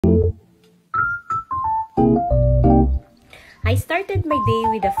I started my day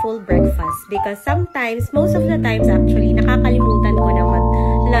with a full breakfast because most of the times actually, nakakalimutan ko na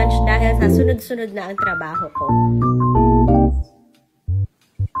mag-lunch dahil sa sunod-sunod na ang trabaho ko.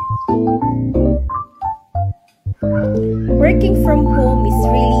 Working from home is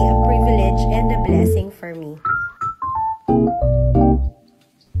really a privilege and a blessing for me.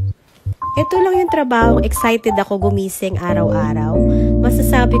 Ito lang yung trabaho, excited ako gumising araw-araw.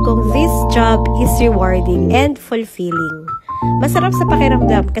 Masasabi kong this job is rewarding and fulfilling. Masarap sa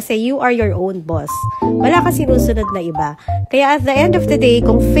pakiramdam kasi you are your own boss. Wala ka sinusunod na iba. Kaya at the end of the day,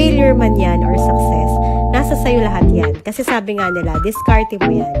 kung failure man yan or success, nasa sayo lahat yan. Kasi sabi nga nila, diskarte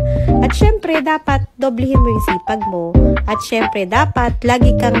mo yan. At syempre, dapat doblehin mo yung sipag mo. At syempre, dapat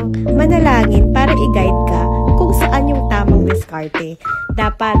lagi kang manalangin para i-guide ka kung saan yung tamang diskarte.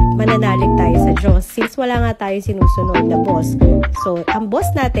 Dapat mananalig tayo sa Diyos since wala nga tayo sinusunod na boss. So, ang boss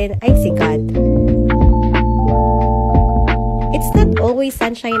natin ay si God. It's not always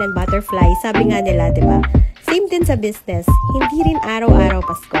sunshine and butterfly. Sabi nga nila, diba? Same din sa business. Hindi rin araw-araw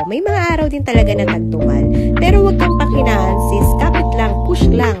Pasko. May mga araw din talaga na tagtumal. Pero huwag kang panghinaan, sis. Kapit lang, push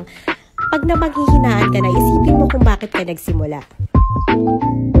lang. Pag na maghihinaan ka na, isipin mo kung bakit ka nagsimula.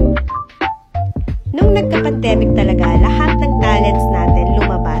 Nung nagka-pandemic talaga, lahat ng talents natin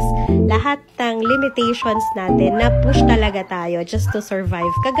lumabas. Lahat ng limitations natin na push talaga tayo just to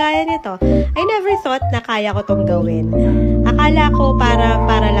survive. Kagaya nito, I never thought na kaya ko tong gawin. Akala ko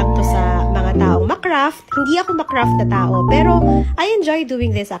para lang to sa mga taong makraft. Hindi ako makraft na tao, pero I enjoy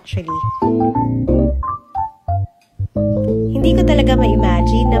doing this actually. Hindi ko talaga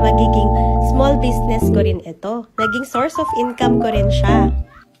ma-imagine na magiging small business ko rin ito. Naging source of income ko rin siya.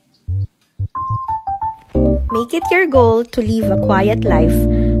 Make it your goal to live a quiet life,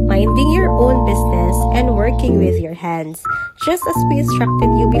 minding your own business and working with your hands, just as we instructed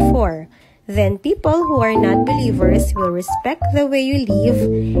you before. Then people who are not believers will respect the way you live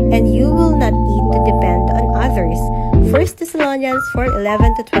and you will not need to depend on others. 1 Thessalonians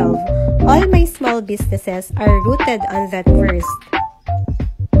 4:11 to 12. All my small businesses are rooted on that verse.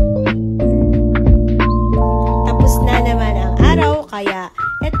 Tapos na naman ang araw, kaya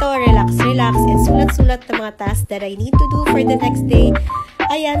eto, relax, and sulat-sulat ng mga tasks that I need to do for the next day.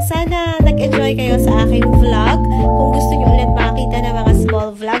 Ayan, sana nag-enjoy kayo sa aking vlog. Kung gusto nyo ulit makakita ng mga small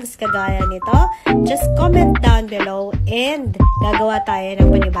vlogs kagaya nito, just comment down below and gagawa tayo ng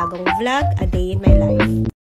panibagong vlog, A Day in My Life.